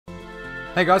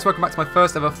Hey guys, welcome back to my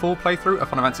first ever full playthrough of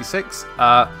Final Fantasy VI.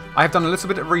 I have done a little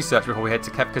bit of research before we head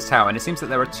to Kefka's Tower, and it seems that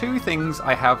there are two things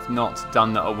I have not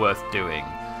done that are worth doing.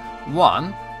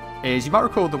 One is, you might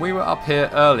recall that we were up here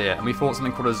earlier and we fought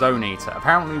something called a Zone Eater.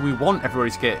 Apparently we want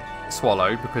everybody to get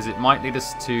swallowed because it might lead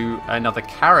us to another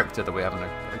character that we haven't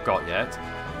got yet.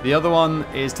 The other one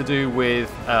is to do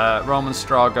with Roman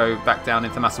Strago back down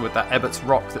into Massa with that Ebbert's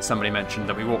Rock that somebody mentioned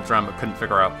that we walked around but couldn't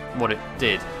figure out what it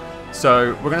did.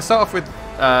 So we're going to start off with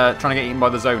trying to get eaten by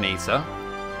the Zone Eater,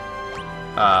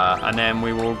 and then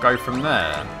we will go from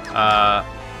there.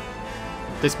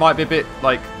 This might be a bit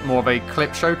like more of a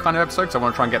clip show kind of episode, because I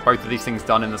want to try and get both of these things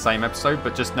done in the same episode,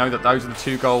 but just know that those are the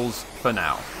two goals for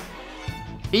now.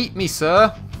 Eat me,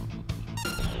 sir!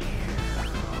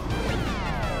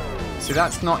 See,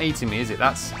 that's not eating me, is it?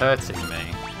 That's hurting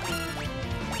me.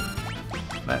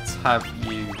 Let's have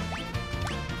you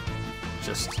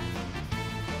just...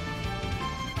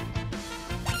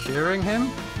 curing him?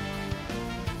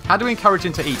 How do we encourage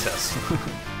him to eat us?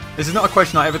 This is not a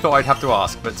question I ever thought I'd have to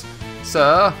ask, but...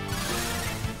 Sir?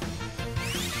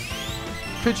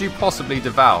 Could you possibly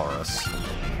devour us?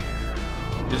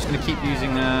 You're just going to keep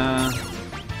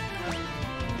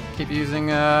using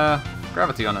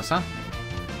gravity on us, huh?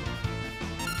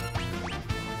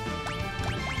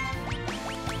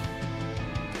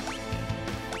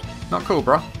 Not cool,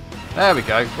 bro. There we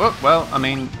go. Oh, well, I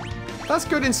mean, that's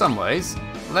good in some ways.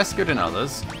 Less good in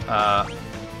others.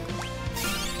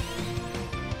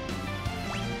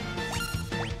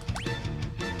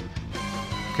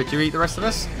 Could you eat the rest of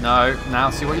us? No. Now,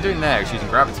 see what you're doing there is using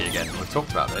gravity again. We've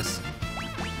talked about this.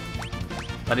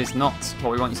 That is not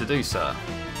what we want you to do, sir.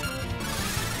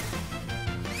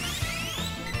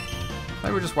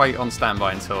 Maybe we'll just wait on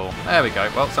standby until... There we go.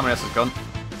 Well, somebody else has gone.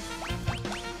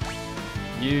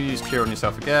 You use cure on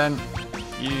yourself again.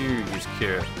 You use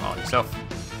cure on yourself.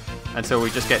 Until we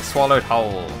just get swallowed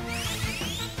whole.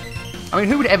 I mean,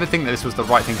 who would ever think that this was the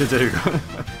right thing to do?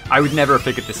 I would never have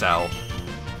figured this out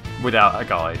without a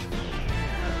guide.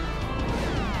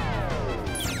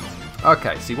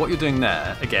 Okay, see what you're doing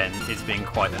there, again, is being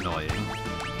quite annoying.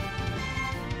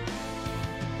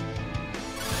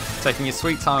 Taking your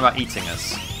sweet time about eating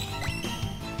us.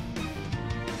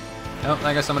 Oh,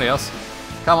 there goes somebody else.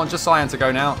 Come on, just Cyan to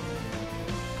go now.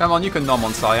 Come on, you can nom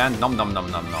on Cyan. Nom nom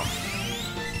nom nom nom.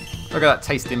 Look at that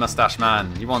tasty moustache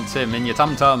man. You want him in your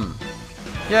tum-tum.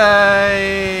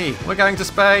 Yay! We're going to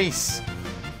space!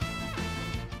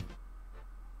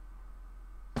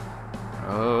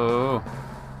 Oh.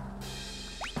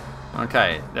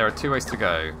 Okay, there are two ways to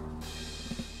go.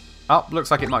 Up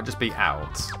looks like it might just be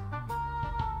out.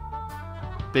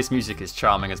 This music is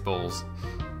charming as balls.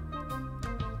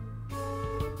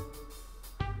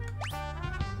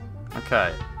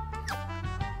 Okay.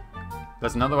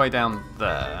 There's another way down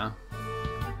there.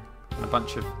 And a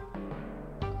bunch of...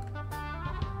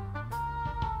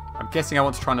 I'm guessing I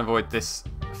want to try and avoid this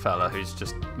fella who's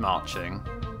just marching.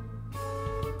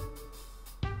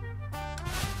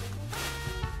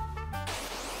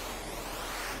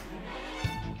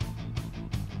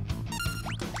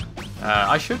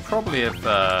 I should probably have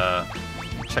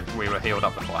checked that we were healed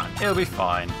up beforehand. It'll be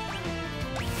fine.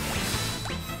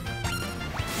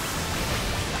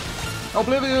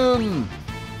 Oblivion!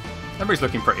 Everybody's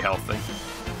looking pretty healthy.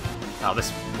 Oh,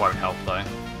 this won't help though.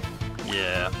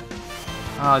 Yeah.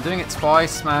 Ah, doing it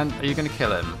twice, man. Are you going to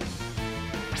kill him?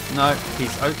 No,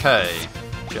 he's okay.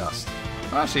 Just.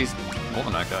 Well, actually, he's more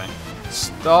than okay.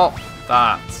 Stop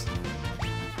that.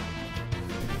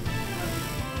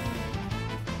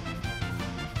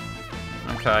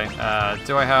 Okay,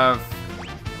 do I have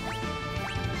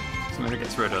something that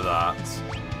gets rid of that?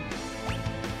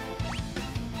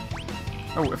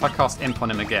 Oh, if I cast Imp on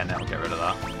him again, that'll get rid of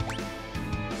that.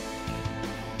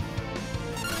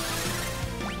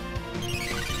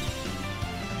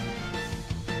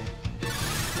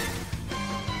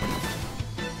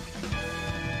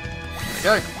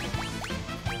 There we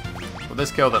go. Will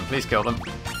this kill them? Please kill them.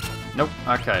 Nope.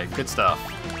 Okay, good stuff.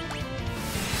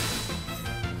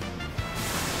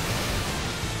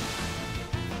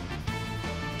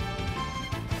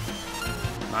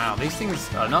 Wow, these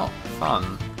things are not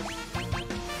fun.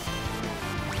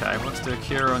 Okay, let's do a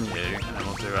cure on you, and then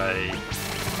we'll do a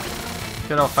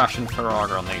good old-fashioned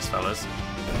Faraga on these fellas.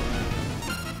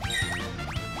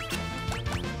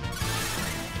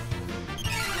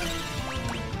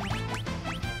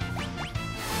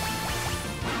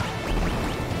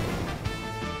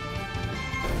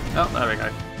 Oh, there we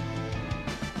go.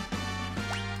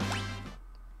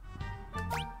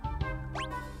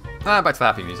 Ah, back to the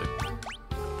happy music.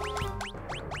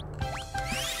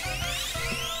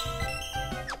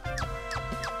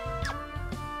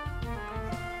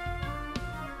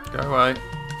 Go away.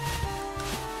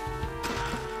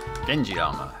 Genji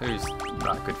armor. Who's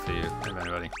that good for you, if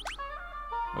anybody?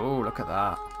 Oh, look at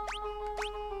that.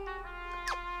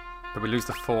 But we lose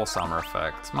the force armor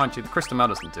effect. Mind you, the crystal mail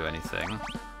doesn't do anything.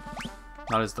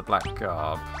 That is the black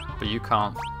garb, but you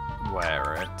can't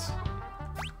wear it.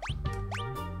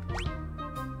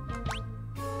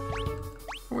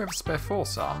 Oh, we have a spare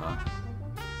force armor.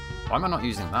 Why am I not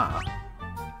using that?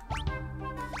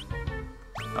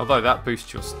 Although that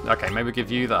boosts your... Okay, maybe give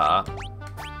you that,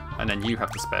 and then you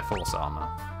have the spare force armor.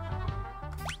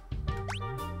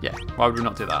 Yeah, why would we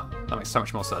not do that? That makes so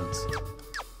much more sense.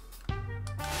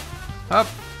 Up,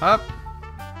 up.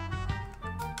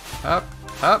 Up,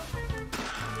 up.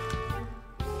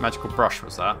 Magical brush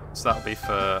was that. So that'll be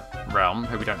for Realm,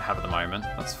 who we don't have at the moment.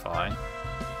 That's fine.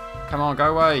 Come on,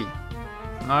 go away.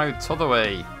 No, to the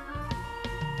way.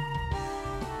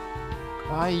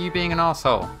 Why are you being an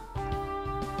arsehole?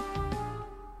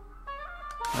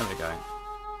 There we go.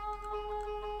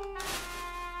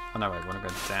 Oh no, wait, we want to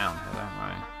go down here, don't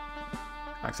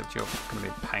we? Except you're going to be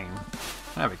a pain.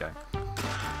 There we go.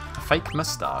 Fake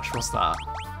moustache, what's that?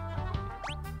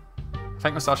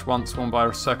 Fake moustache once worn by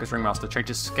a circus ringmaster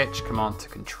changes sketch command to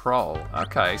control.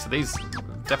 Okay, so these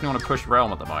definitely want to push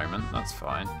Realm at the moment. That's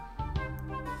fine.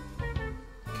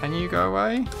 Can you go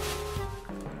away?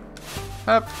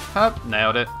 Up, up,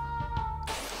 nailed it.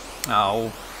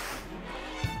 Oh.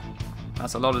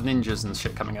 That's a lot of ninjas and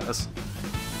shit coming at us.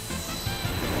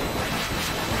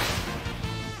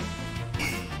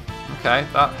 Okay,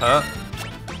 that hurt.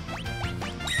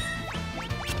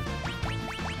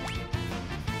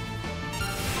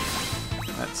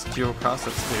 Let's dual cast,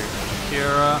 let's do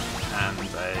Kira and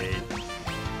a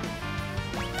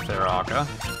Theraga.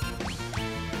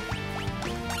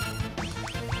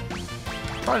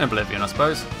 Try an Oblivion, I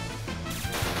suppose.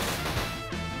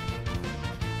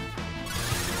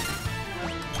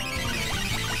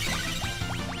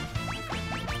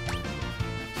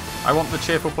 I want the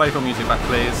cheerful playful music back,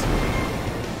 please.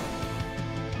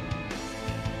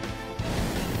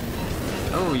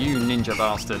 Oh, you ninja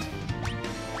bastard.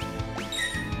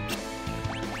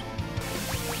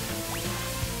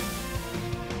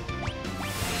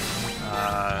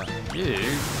 You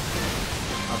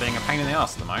are being a pain in the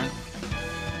arse at the moment.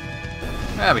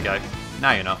 There we go.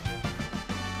 Now you're not.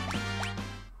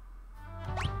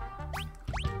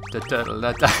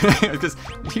 Just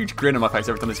a huge grin on my face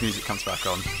every time this music comes back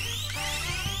on.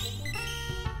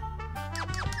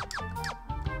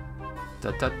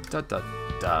 Da da da da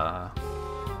da.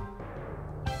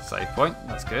 Save point,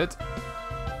 that's good.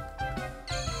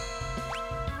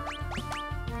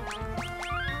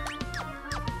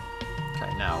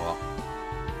 Okay, now what?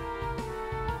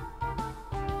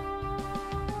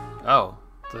 Oh,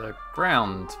 the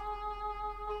ground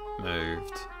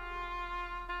moved.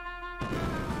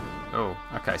 Oh,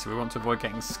 okay, so we want to avoid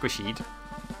getting squishied.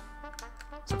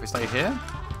 So if we stay here,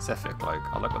 Zephyr Cloak.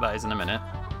 I'll look what that is in a minute.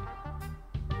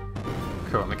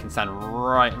 Cool, and we can stand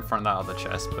right in front of that other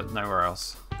chest, but nowhere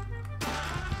else.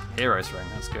 Hero's Ring,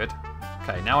 that's good.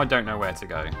 Okay, now I don't know where to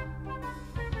go.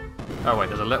 Oh wait,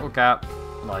 there's a little gap,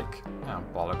 like, oh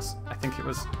bollocks. I think it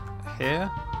was here?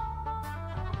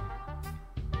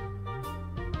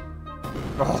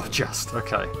 Oh, just,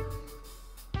 okay.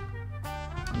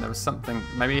 And there was something,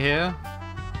 maybe here?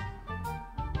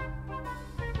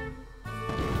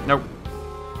 Nope.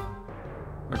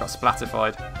 We got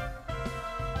splattified.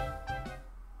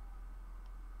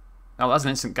 Oh, that's an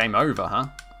instant game over, huh?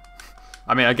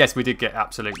 I mean, I guess we did get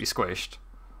absolutely squished.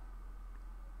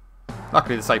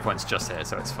 Luckily the save point's just here,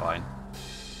 so it's fine.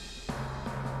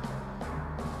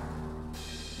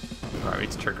 Right, we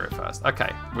need to trigger it first.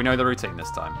 Okay, we know the routine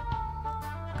this time.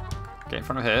 Get in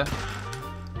front of here.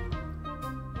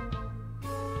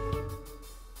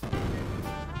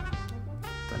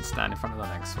 Then stand in front of the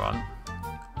next one.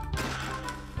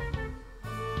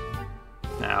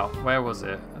 Now, where was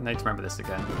it? I need to remember this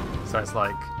again. So it's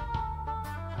like...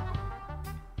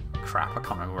 Crap, I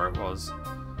can't remember where it was.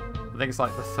 I think it's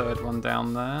like the third one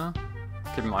down there.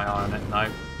 Keeping my eye on it, no.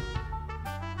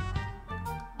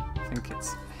 I think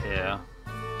it's here.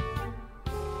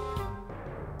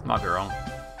 Might be wrong.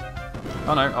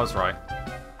 Oh no, I was right.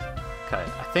 Okay,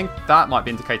 I think that might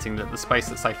be indicating that the space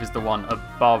that's safe is the one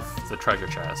above the treasure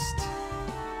chest.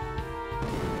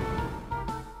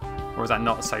 Or is that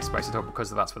not a safe space at all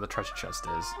because that's where the treasure chest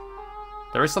is?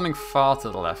 There is something far to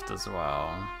the left as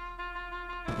well.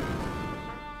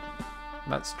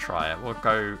 Let's try it. We'll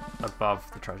go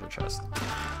above the treasure chest.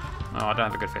 Oh, I don't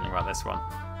have a good feeling about this one.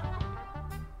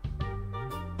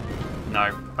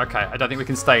 No. Okay, I don't think we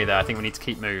can stay there. I think we need to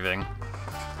keep moving.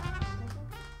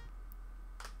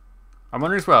 I'm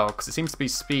wondering as well, because it seems to be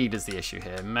speed is the issue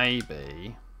here.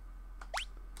 Maybe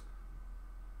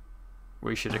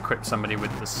we should equip somebody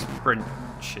with the sprint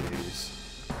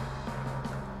shoes.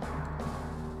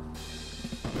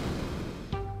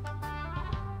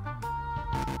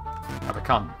 Oh, we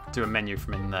can't do a menu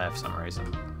from in there for some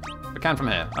reason. We can from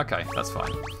here. Okay, that's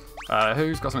fine.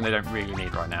 Who's got something they don't really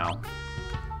need right now?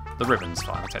 The ribbon's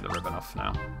fine. I'll take the ribbon off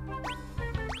now.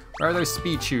 Where are those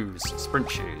speed shoes? Sprint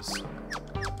shoes.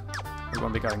 We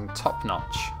want to be going top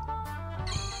notch.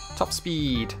 Top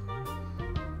speed.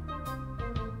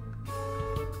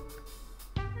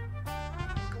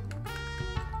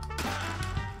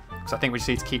 So I think we just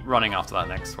need to keep running after that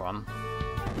next one.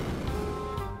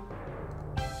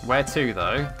 Where to,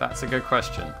 though? That's a good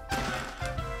question.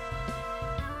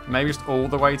 Maybe just all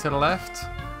the way to the left?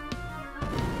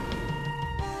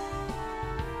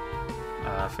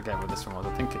 I forget what this one was.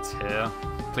 I think it's here.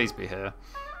 Please be here.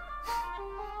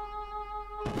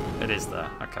 It is there.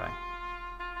 Okay.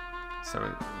 So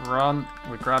we run,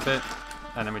 we grab it,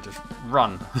 and then we just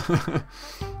run.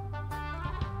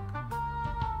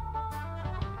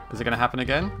 Is it going to happen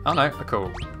again? Oh no, oh,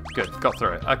 cool. Good, got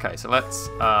through it. Okay, so let's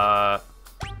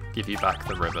give you back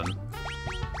the ribbon.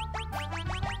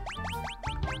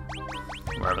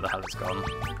 Wherever the hell it's gone.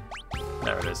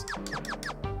 There it is.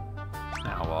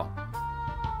 Now what?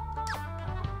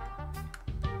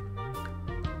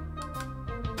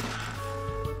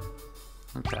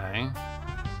 Okay.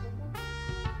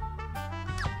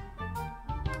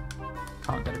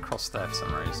 Can't get across there for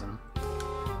some reason.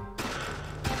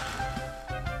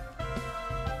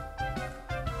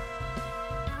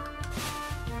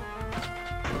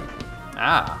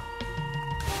 Ah.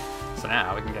 So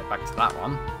now we can get back to that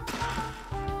one.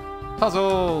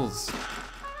 Puzzles!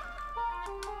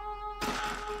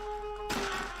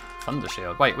 Thunder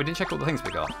Shield. Wait, we didn't check all the things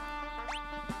we got.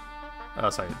 Oh,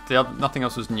 sorry. Nothing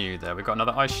else was new there. We got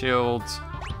another Ice Shield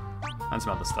and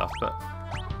some other stuff, but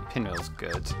Pinwheel's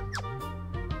good.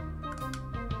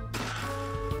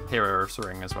 Hero's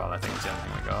Ring as well, I think is the only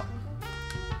thing we got.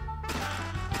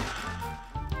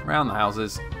 Around the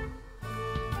houses.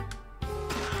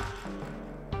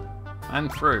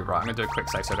 And through. Right, I'm going to do a quick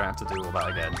save so I don't have to do all that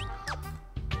again.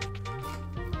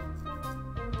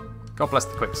 God bless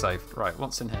the quick save. Right,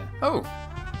 what's in here? Oh!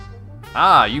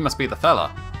 Ah, you must be the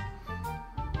fella.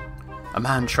 A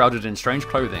man shrouded in strange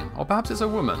clothing. Or perhaps it's a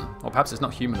woman. Or perhaps it's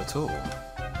not human at all.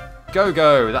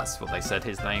 Go-Go! That's what they said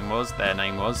his name was. Their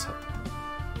name was.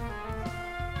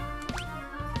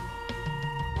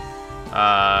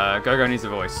 Go-Go needs a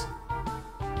voice.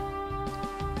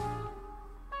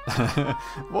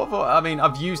 What voice? I mean,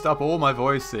 I've used up all my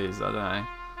voices. I don't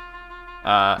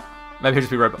know. Maybe he'll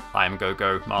just be robot. I am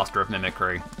Go-Go, master of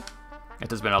mimicry. It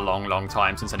has been a long, long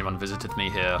time since anyone visited me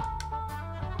here.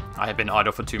 I have been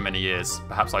idle for too many years.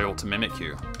 Perhaps I ought to mimic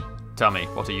you. Tell me,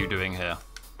 what are you doing here?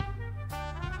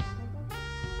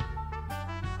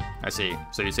 I see.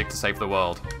 So you seek to save the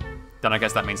world. Then I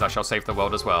guess that means I shall save the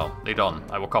world as well. Lead on.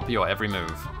 I will copy your every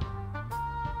move.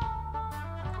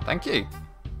 Thank you.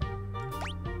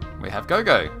 We have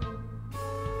Go-Go.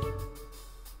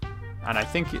 And I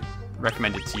think it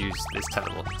recommended to use this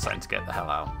teleport sign to get the hell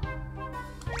out.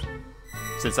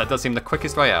 Since that does seem the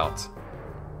quickest way out.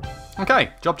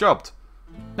 Okay, jobbed.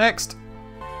 Next.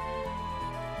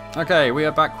 Okay, we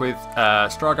are back with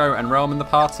Strago and Realm in the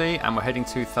party, and we're heading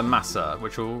to Thamasa,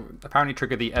 which will apparently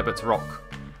trigger the Ebbert's Rock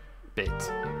bit.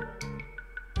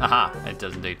 Aha, it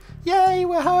does indeed. Yay,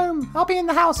 we're home! I'll be in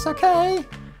the house, okay?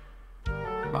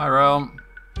 Bye, Realm.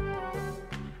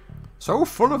 So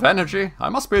full of energy, I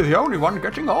must be the only one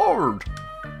getting old.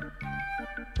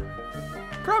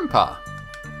 Grandpa.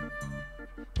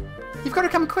 You've got to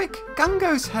come quick.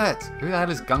 Gungo's hurt. Who the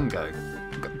hell is Gungo?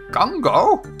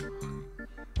 Gungo?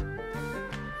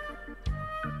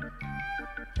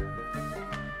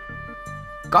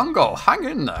 Gungo, hang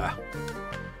in there.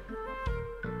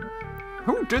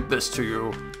 Who did this to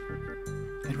you?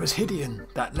 It was Hideon,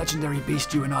 that legendary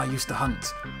beast you and I used to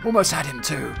hunt. Almost had him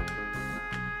too.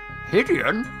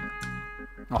 Hideon?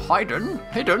 Oh, Hidon?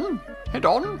 Hidon?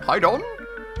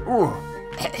 Ooh.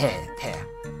 Here.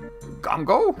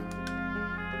 Gungo?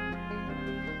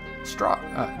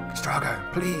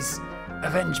 Strago, please,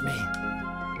 avenge me.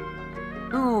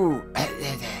 Ooh.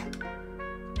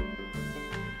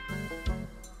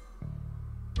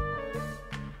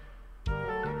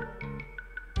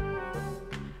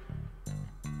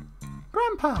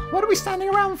 Grandpa, what are we standing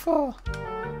around for?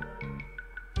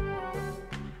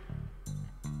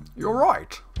 You're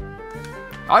right.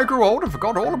 I grew old and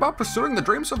forgot all about pursuing the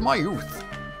dreams of my youth.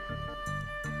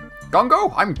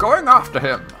 Gungo, I'm going after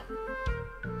him.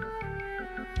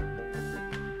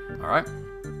 Alright.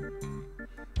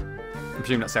 I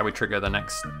presume that's how we trigger the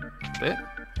next bit.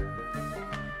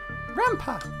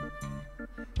 Grandpa!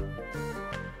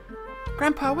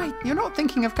 Grandpa, wait, you're not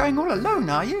thinking of going all alone,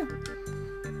 are you?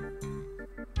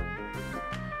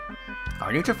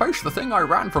 I need to face the thing I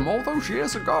ran from all those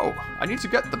years ago. I need to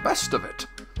get the best of it.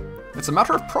 It's a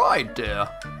matter of pride, dear.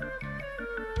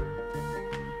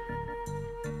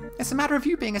 It's a matter of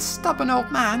you being a stubborn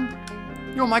old man.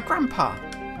 You're my grandpa.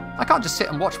 I can't just sit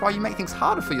and watch while you make things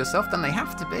harder for yourself than they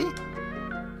have to be.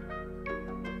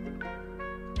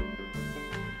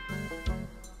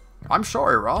 I'm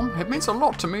sorry, Ram. It means a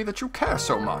lot to me that you care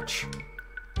so much.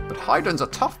 But Hayden's a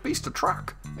tough beast to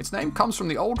track. Its name comes from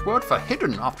the old word for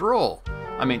hidden, after all.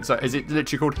 I mean, so is it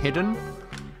literally called hidden?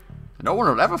 No one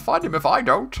will ever find him if I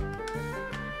don't.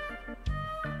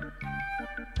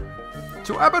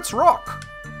 To Abbott's Rock!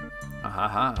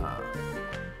 Ahaha.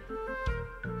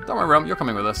 Don't worry, Ram, you're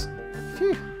coming with us.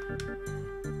 Phew.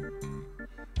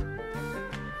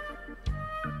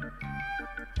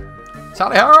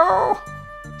 Tally-ho!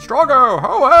 Strago,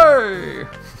 ho-hey!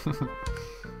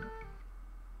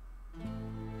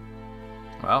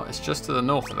 Well, it's just to the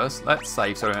north of us. Let's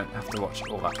save so we don't have to watch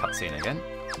all that cutscene again.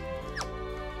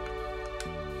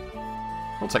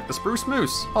 We'll take the Spruce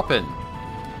Moose. Hop in.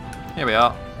 Here we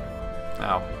are.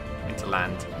 Now, we need to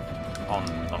land on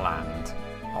the land,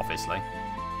 obviously.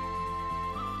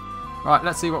 Right,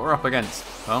 let's see what we're up against.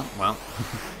 Well,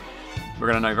 we're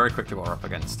going to know very quickly what we're up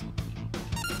against.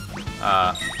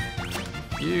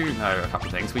 You know a couple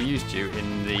of things. We used you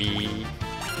in the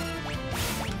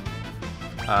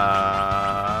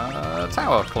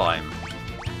tower climb.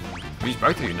 We used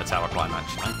both of you in the tower climb,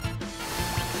 actually.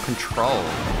 Control.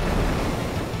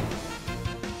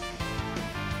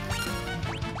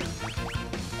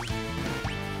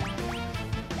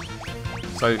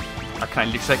 So, I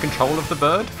can literally take control of the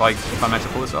bird if I manage to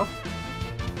pull this off.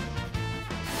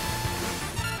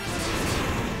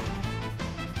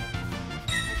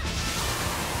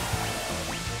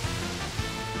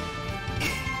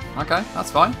 Okay,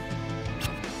 that's fine.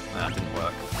 That didn't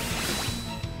work.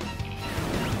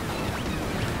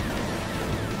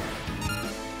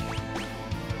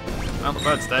 Well, the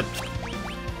bird's dead.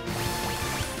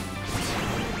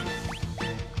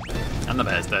 And the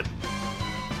bear's dead.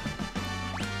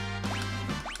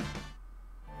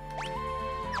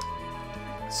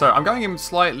 So I'm going in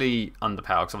slightly underpowered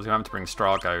because obviously I'm having to bring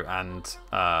Strago and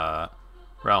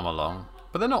Realm along.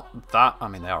 But they're not that, I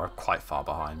mean they are quite far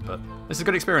behind, but this is a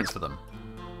good experience for them.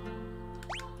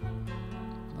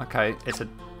 Okay, it's a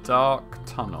dark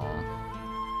tunnel.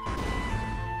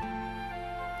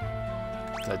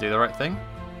 Did I do the right thing?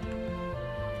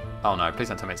 Oh no, please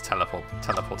don't tell me it's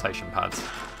teleportation pads.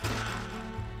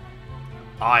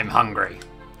 I'm hungry.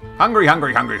 Hungry,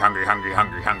 hungry, hungry, hungry, hungry,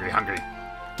 hungry, hungry, hungry.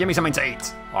 Give me something to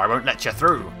eat, or I won't let you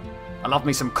through. I love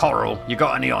me some coral. You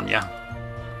got any on ya?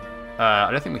 I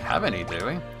don't think we have any, do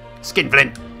we?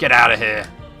 Skinflint, get out of here.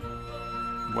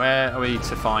 Where are we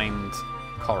to find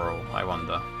coral, I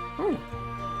wonder? Ooh.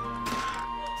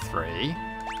 3.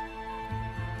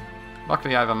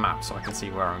 Luckily I have a map so I can see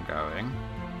where I'm going.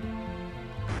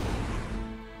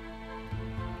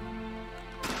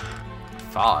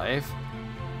 5.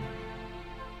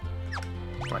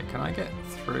 Wait, can I get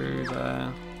through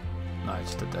there? No,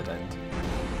 it's just a dead end.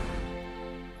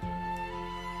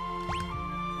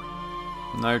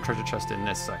 No treasure chest in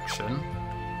this section.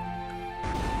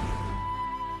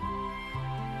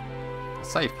 A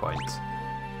save point.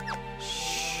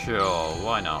 Sure,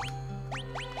 why not?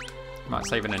 Might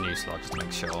save in a new slot just to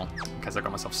make sure, in case I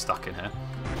got myself stuck in here.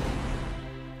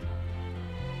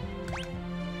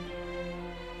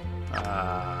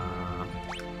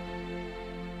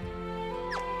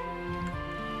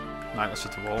 No, that's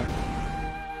just a wall.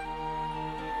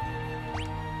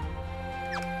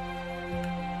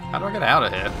 How do I get out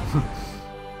of here?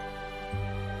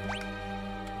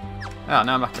 Oh,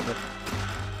 now I'm back to the...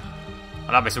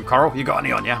 I love me some coral. You got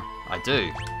any on ya? I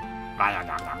do.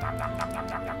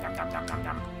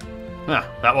 Yeah,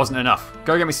 that wasn't enough.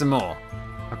 Go get me some more.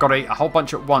 I've got to eat a whole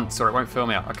bunch at once or it won't fill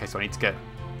me up. Okay, so I need to get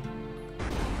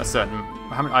a certain...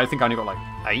 How many, I think I only got like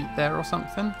 8 there or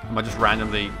something. Am I just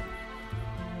randomly...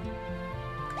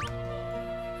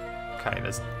 Okay,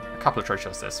 there's a couple of treasure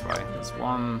chests this way. There's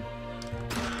 1...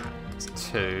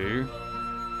 2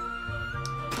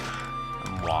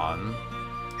 and 1.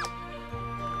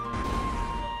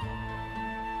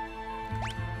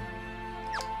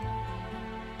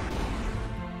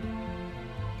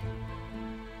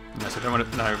 No, so we don't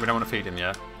want to. No, we don't want to feed him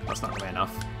yet. That's not really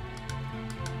enough.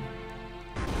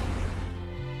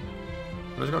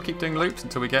 We've just got to keep doing loops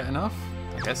until we get enough.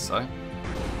 I guess so.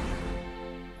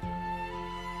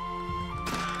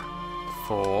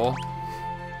 4.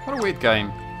 What a weird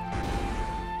game.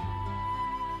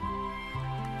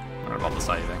 I'm gonna bother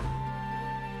saving.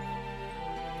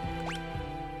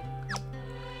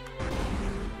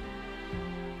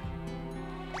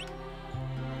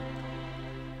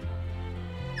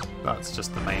 That's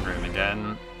just the main room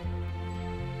again.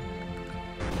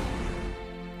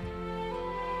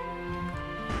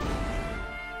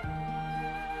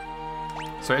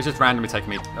 So it's just randomly taking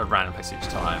me a random place each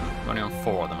time. I'm only on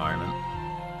 4 at the moment.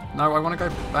 No, I want to go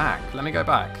back. Let me go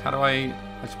back. How do I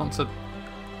just want to...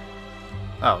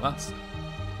 Oh, that's...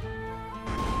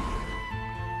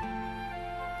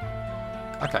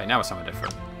 Okay, now it's something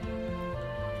different.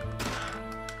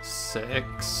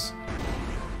 6.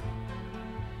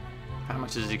 How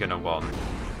much is he going to want?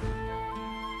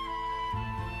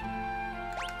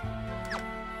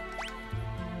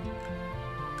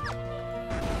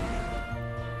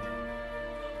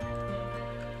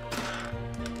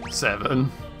 $7.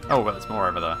 Oh, but there's more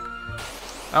over there.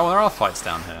 Oh, well, there are fights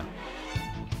down here.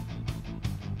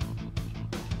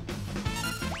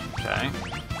 Okay.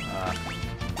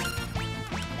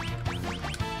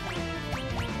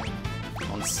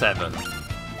 On 7.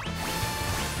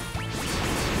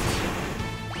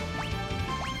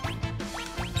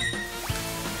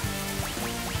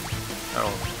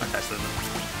 Oh, okay, so...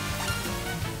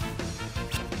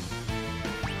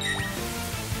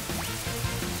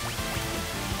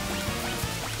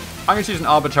 I'm going to choose an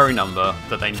arbitrary number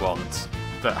that they want,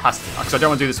 that has to, because I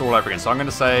don't want to do this all over again, so I'm going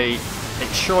to say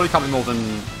it surely can't be more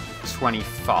than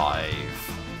 25.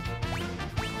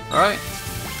 Alright?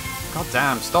 God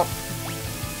damn, stop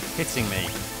hitting me.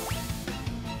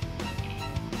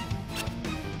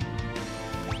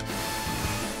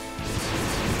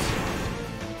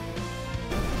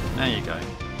 There you go.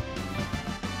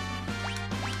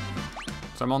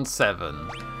 So I'm on 7.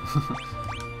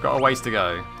 Got a ways to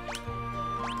go.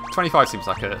 25 seems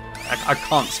like a... I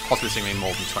can't possibly see me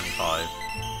more than 25.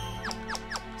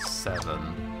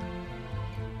 7.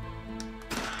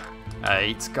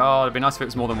 8. God, it'd be nice if it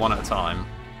was more than 1 at a time.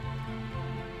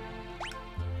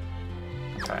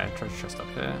 Okay, treasure chest up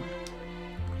here.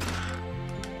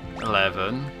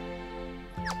 11.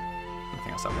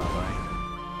 Nothing else up that way.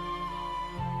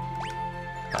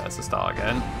 Okay, that's the start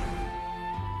again.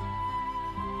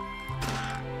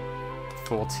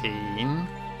 14.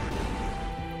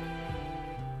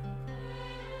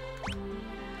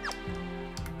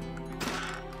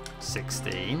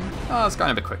 16. Oh, it's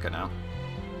going a bit quicker now.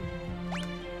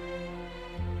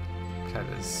 Okay,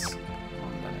 there's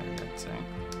one there we get to.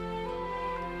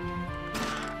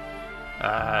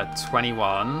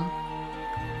 21.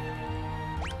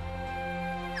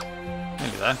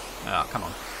 Maybe there. Ah, come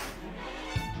on.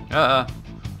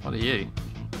 What are you?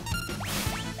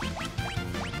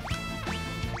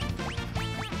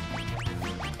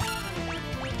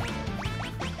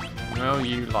 Will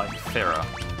you like Thera?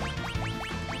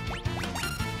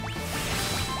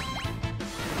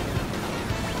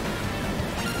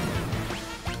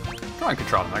 Try and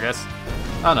control him, I guess.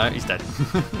 Oh no, he's dead.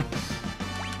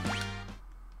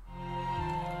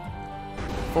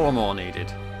 4 more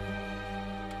needed.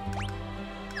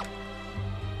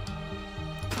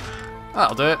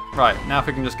 That'll do it. Right, now if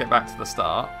we can just get back to the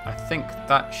start, I think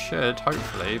that should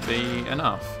hopefully be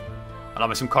enough. I love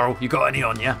me some coral. You got any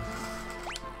on you?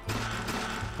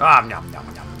 Ah, yum, yum,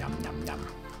 yum, yum, yum, yum.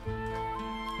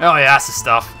 Oh yeah, that's the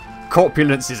stuff.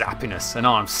 Corpulence is happiness, and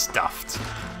I'm stuffed.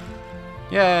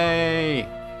 Yay!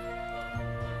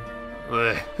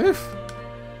 Oof.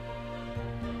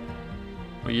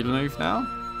 Will you move now?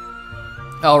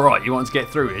 Oh right, you wanted to get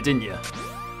through it, didn't you?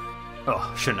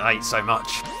 Oh, shouldn't have ate so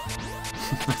much.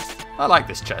 I like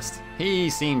this chest. He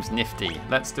seems nifty.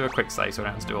 Let's do a quick save so we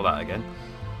don't have to do all that again.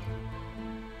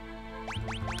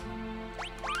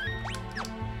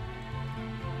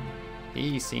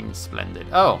 He seems splendid.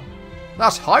 Oh,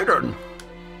 that's hiding.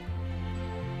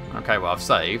 Okay, well I've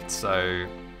saved, so...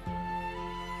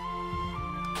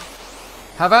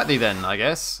 Have at thee then, I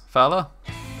guess, fella.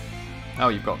 Oh,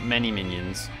 you've got many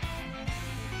minions.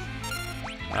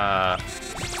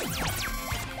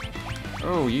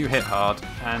 Oh, you hit hard,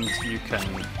 and you can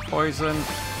poison.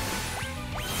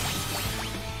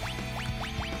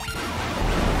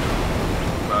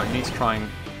 Well, you need to try and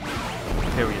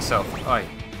heal yourself. Oi.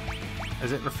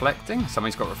 Is it reflecting?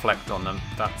 Somebody's got reflect on them.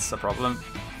 That's a problem.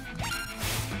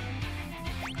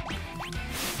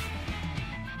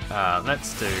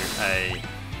 Let's do a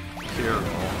cure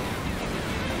all.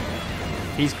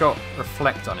 He's got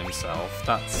reflect on himself.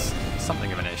 That's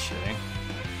something of an issue.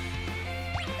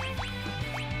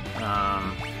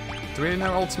 Do we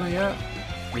know Ultima yet?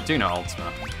 We do know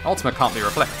Ultima. Ultima can't be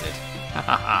reflected.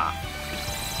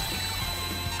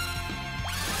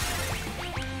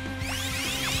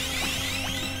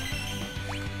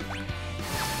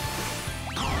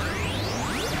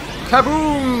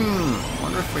 Kaboom!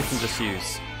 Wonder if we can just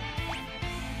use...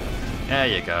 There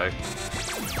you go.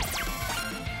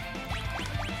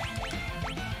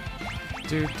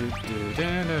 Can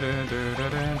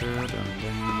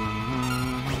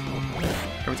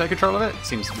we take control of it?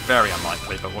 Seems very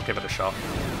unlikely, but we'll give it a shot.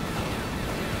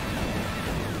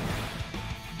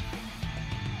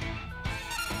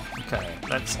 Okay,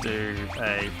 let's do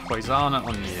a Poisana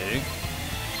on you.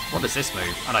 What is this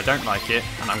move? And I don't like it,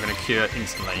 and I'm going to cure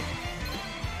instantly.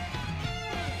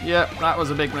 Yep, that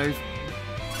was a big move.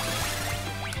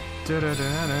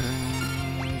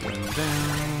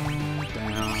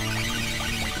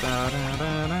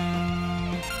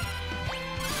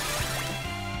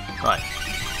 Right.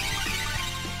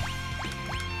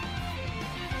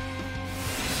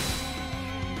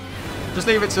 Just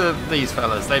leave it to these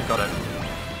fellas, they've got it.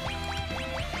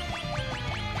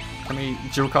 Can we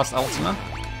dual cast Ultima?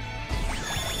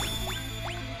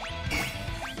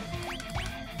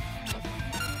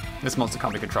 This monster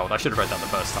can't be controlled. I should have read that the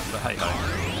first time, but hey ho.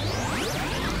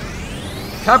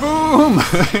 Kaboom!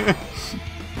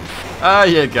 There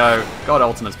you go. God,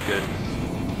 Ultima's good.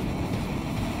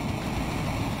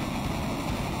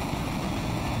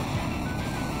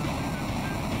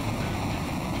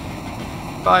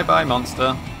 Bye bye,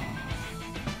 monster.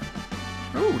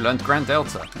 Ooh, learned Grand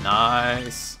Delta.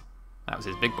 Nice. That was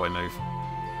his big boy move.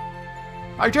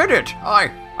 I did it! I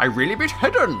really beat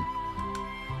Hidden!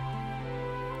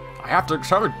 I'll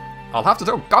have to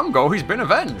tell Gungo he's been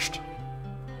avenged!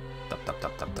 Tup, tup,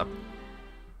 tup, tup, tup.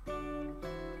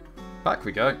 Back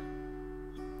we go.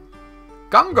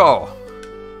 Gungo!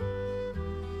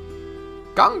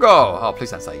 Gungo! Oh,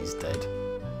 please don't say he's dead.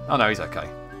 Oh no, he's okay.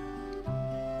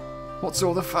 What's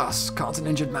all the fuss? Can't an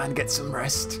injured man get some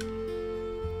rest?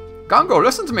 Gungo,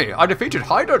 listen to me! I defeated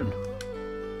Haydn!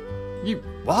 You...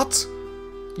 what?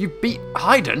 You beat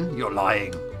Haydn? You're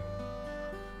lying.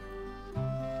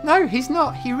 No, he's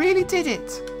not. He really did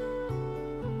it.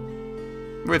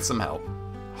 With some help.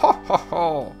 Ho ho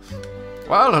ho!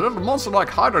 Well, a little monster like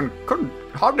Haydn couldn't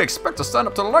hardly expect to stand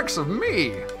up to the likes of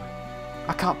me.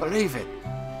 I can't believe it.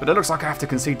 But it looks like I have to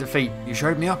concede defeat. You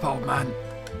showed me up, old man.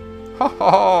 Ho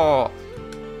ho ho!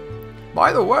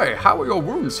 By the way, how are your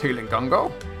wounds healing,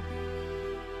 Gungo?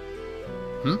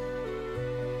 Hmm?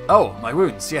 Oh, my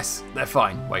wounds, yes, they're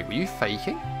fine. Wait, were you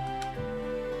faking?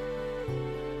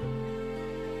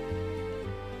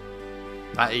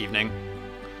 That evening.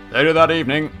 Later that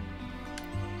evening.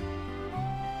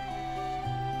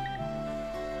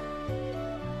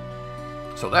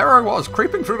 So there I was,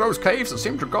 creeping through those caves that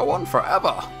seemed to go on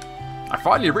forever. I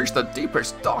finally reached the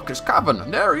deepest, darkest cavern,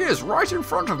 and there he is, right in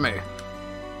front of me.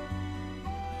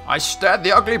 I stared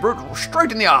the ugly brute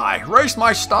straight in the eye, raised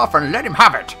my staff, and let him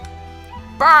have it.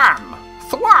 Bam!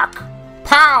 Thwack!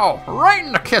 Pow! Right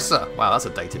in the kisser! Wow, that's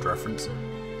a dated reference.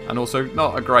 And also,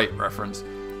 not a great reference.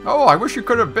 Oh, I wish you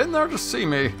could have been there to see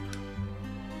me.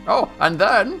 Oh, and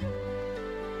then...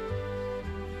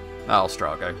 Oh,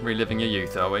 Strago, reliving your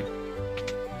youth, are we?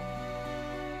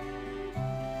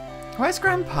 Where's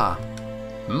Grandpa?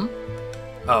 Hmm?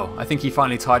 Oh, I think he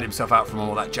finally tired himself out from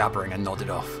all that jabbering and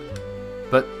nodded off.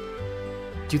 But,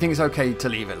 do you think it's okay to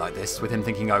leave it like this, with him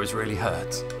thinking I was really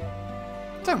hurt?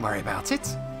 Don't worry about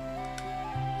it.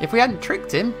 If we hadn't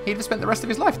tricked him, he'd have spent the rest of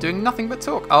his life doing nothing but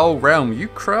talk. Oh, Realm, you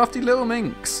crafty little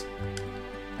minx.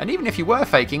 And even if you were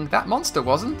faking, that monster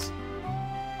wasn't.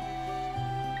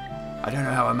 I don't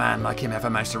know how a man like him ever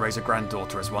managed to raise a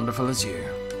granddaughter as wonderful as you.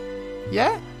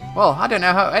 Yeah? Well, I don't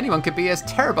know how anyone could be as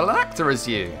terrible an actor as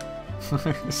you.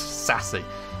 Sassy.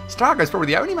 Strago's probably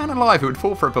the only man alive who would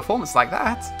fall for a performance like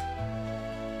that.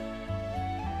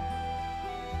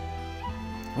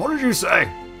 What did you say?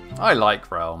 I like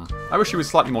Realm. I wish he was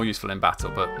slightly more useful in battle,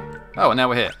 but... Oh, and now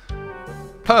we're here.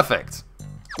 Perfect.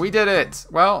 We did it.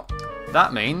 Well,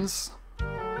 that means...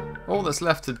 all that's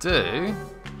left to do...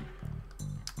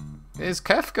 is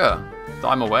Kefka, that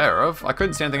I'm aware of. I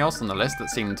couldn't see anything else on the list that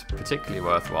seemed particularly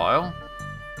worthwhile.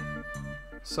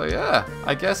 So yeah,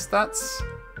 I guess that's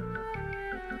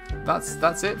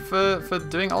it for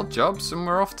doing odd jobs, and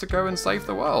we're off to go and save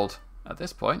the world at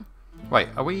this point. Wait,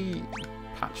 are we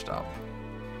patched up?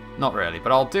 Not really,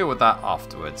 but I'll deal with that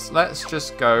afterwards. Let's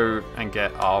just go and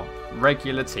get our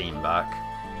regular team back.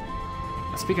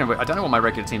 Speaking of which, I don't know what my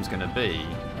regular team's going to be.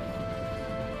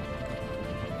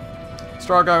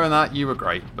 Strago and that, you were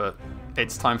great, but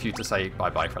it's time for you to say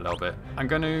bye-bye for a little bit. I'm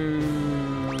going to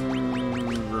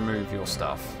remove your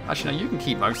stuff. Actually, no, you can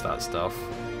keep most of that stuff.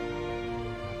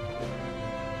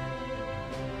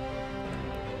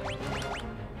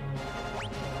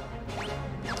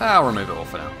 I'll remove it all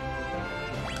for now.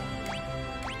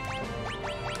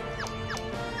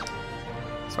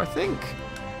 So I think.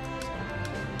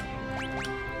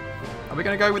 Are we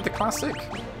going to go with the classic?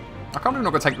 I can't believe we're not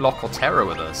going to take Lock or Terror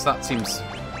with us. That seems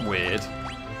weird.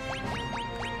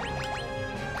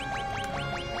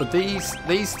 But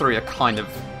these three are kind of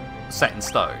set in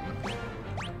stone.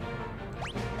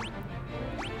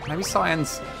 Maybe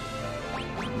Cyan's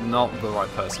not the right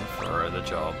person for the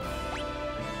job.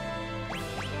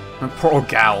 And poor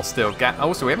Gal still.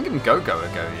 Also, we haven't given Go-Go a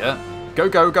go yet.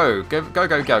 Go-Go-Go. Give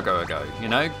Go-Go-Go a go, you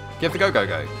know? Give the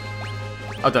Go-Go-Go.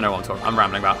 I don't know what I'm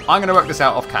rambling about. I'm going to work this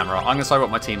out off camera. I'm going to decide what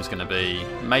my team's going to be.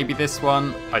 Maybe this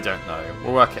one? I don't know.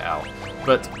 We'll work it out.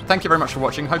 But thank you very much for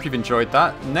watching. Hope you've enjoyed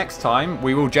that. Next time,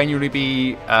 we will genuinely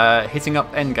be hitting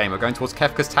up Endgame. We're going towards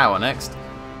Kefka's Tower next.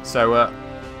 So,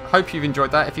 hope you've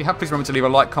enjoyed that. If you have, please remember to leave a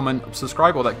like, comment,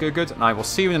 subscribe, all that good, and I will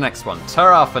see you in the next one.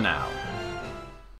 Ta-ra for now.